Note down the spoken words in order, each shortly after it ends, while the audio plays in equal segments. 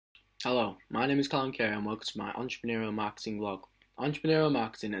Hello, my name is Colin Carey and welcome to my Entrepreneurial Marketing blog. Entrepreneurial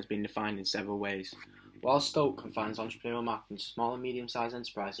marketing has been defined in several ways. While Stoke confines entrepreneurial marketing to small and medium-sized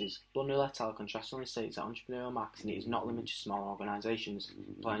enterprises, Bundle et al. Contrastingly states that entrepreneurial marketing is not limited to small organisations,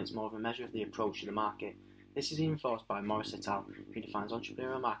 implying it's more of a measure of the approach to the market. This is reinforced by Morris et al., who defines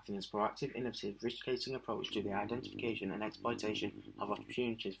entrepreneurial marketing as a proactive, innovative, risk-taking approach to the identification and exploitation of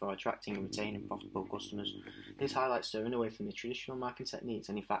opportunities for attracting and retaining profitable customers. This highlights steering away from the traditional marketing techniques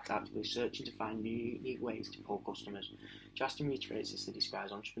and in fact actively searching to find new unique ways to pull customers. Justin reiterates this and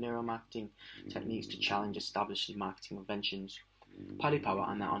describes entrepreneurial marketing techniques to challenge established marketing conventions. Paddy Power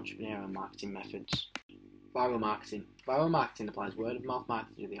and their entrepreneurial marketing methods. Viral marketing. Viral marketing applies word-of-mouth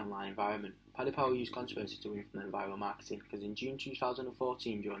marketing to the online environment. Paddy Power used controversy to implement viral marketing because in June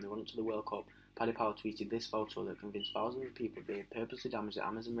 2014, during the run-up to the World Cup, Paddy Power tweeted this photo that convinced thousands of people they had purposely damaged the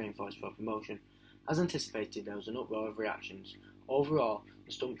Amazon rainforest for promotion. As anticipated, there was an uproar of reactions. Overall,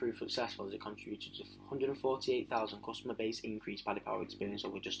 the stunt proved successful as it contributed to 148,000 customer base increase Paddy Power experienced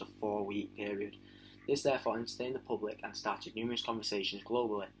over just a 4-week period. This therefore entertained the public and started numerous conversations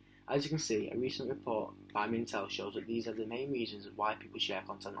globally. As you can see, a recent report by Mintel shows that these are the main reasons why people share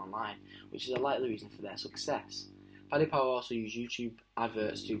content online, which is a likely reason for their success. Paddy Power also used YouTube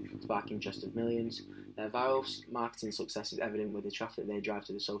adverts to spark interest of millions. Their viral marketing success is evident with the traffic they drive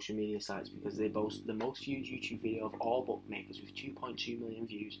to the social media sites because they boast the most viewed YouTube video of all bookmakers with 2.2 million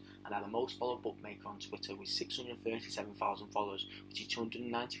views and are the most followed bookmaker on Twitter with 637,000 followers, which is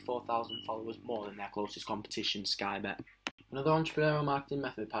 294,000 followers more than their closest competition, Skybet. Another entrepreneurial marketing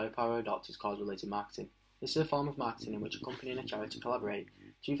method Paddy Power adopts is cause-related marketing. This is a form of marketing in which a company and a charity collaborate.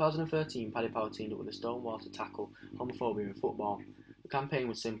 In 2013, Paddy Power teamed up with the Stonewall to tackle homophobia in football. The campaign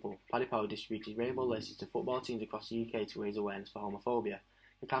was simple. Paddy Power distributed rainbow laces to football teams across the UK to raise awareness for homophobia.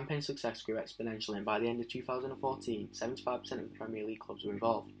 The campaign's success grew exponentially and by the end of 2014, 75% of the Premier League clubs were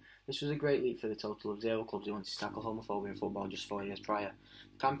involved. This was a great leap for the total of 0 clubs who wanted to tackle homophobia in football just 4 years prior.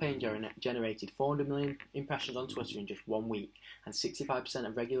 The campaign generated 400 million impressions on Twitter in just 1 week, and 65%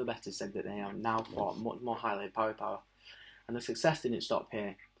 of regular bettors said that they are now thought much more highly of Paddy Power. And the success didn't stop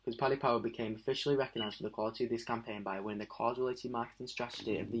here, because Paddy Power became officially recognised for the quality of this campaign by winning the Cause-Related Marketing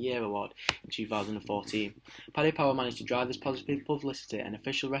Strategy of the Year award in 2014. Paddy Power managed to drive this positive publicity and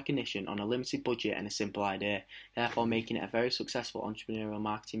official recognition on a limited budget and a simple idea, therefore making it a very successful entrepreneurial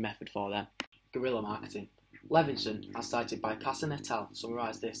marketing method for them. Guerrilla marketing. Levinson, as cited by Casson et al.,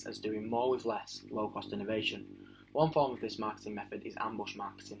 summarised this as doing more with less, low-cost innovation. One form of this marketing method is ambush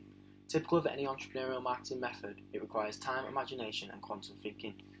marketing. Typical of any entrepreneurial marketing method, it requires time, imagination and quantum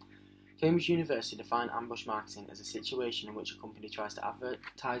thinking. Cambridge University defined ambush marketing as a situation in which a company tries to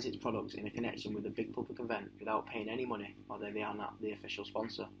advertise its products in a connection with a big public event without paying any money, although they are not the official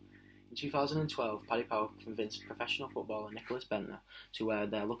sponsor. In 2012, Paddy Power convinced professional footballer Nicholas Bentner to wear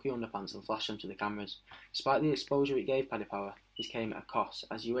their lucky underpants and flash them to the cameras. Despite the exposure it gave Paddy Power, this came at a cost,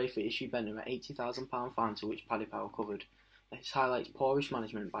 as UEFA issued Bentner an £80,000 fine to which Paddy Power covered. This highlights poorish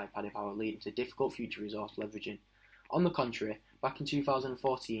management by Paddy Power leading to difficult future resource leveraging. On the contrary, back in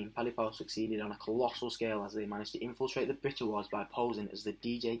 2014, Paddy Power succeeded on a colossal scale as they managed to infiltrate the Brit Awards by posing as the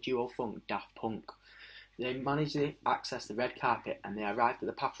DJ duo funk Daft Punk. They managed to access the red carpet and they arrived at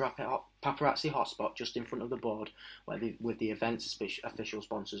the paparazzi hotspot just in front of the board with the event's official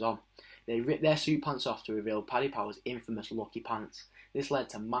sponsors on. They ripped their suit pants off to reveal Paddy Power's infamous Lucky Pants. This led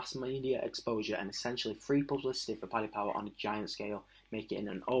to mass media exposure and essentially free publicity for Paddy Power on a giant scale, making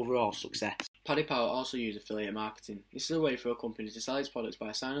it an overall success. Paddy Power also used affiliate marketing. This is a way for a company to sell its products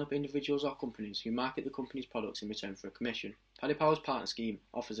by signing up individuals or companies who market the company's products in return for a commission. Paddy Power's partner scheme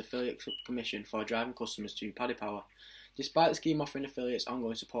offers affiliate commission for driving customers to Paddy Power. Despite the scheme offering affiliates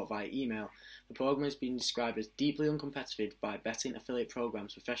ongoing support via email, the program has been described as deeply uncompetitive by betting affiliate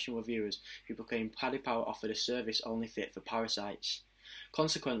programs professional reviewers who proclaim Paddy Power offered a service only fit for parasites.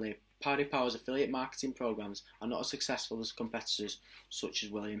 Consequently, Paddy Power's affiliate marketing programs are not as successful as competitors such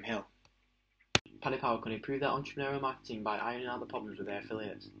as William Hill. Paddy Power can improve their entrepreneurial marketing by ironing out the problems with their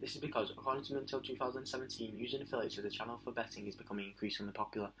affiliates. This is because, according to Mintel 2017, using affiliates as a channel for betting is becoming increasingly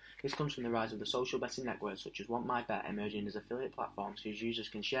popular. This comes from the rise of the social betting networks such as Want My Bet emerging as affiliate platforms whose users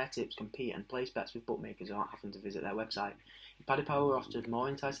can share tips, compete and place bets with bookmakers without having to visit their website. If Paddy Power were offered more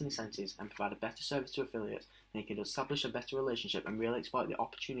enticing incentives and provide a better service to affiliates, they could establish a better relationship and really exploit the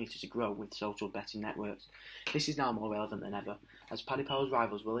opportunity to grow with social betting networks. This is now more relevant than ever, as Paddy Power's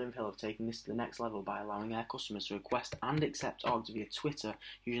rivals William Hill have taken this to the next level by allowing their customers to request and accept odds via Twitter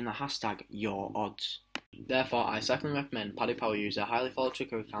using the hashtag #YourOdds. Therefore, I secondly recommend Paddy Power use their highly followed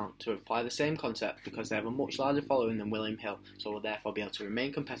Twitter account to apply the same concept because they have a much larger following than William Hill, so will therefore be able to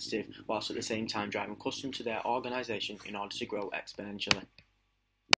remain competitive whilst at the same time driving customers to their organisation in order to grow exponentially.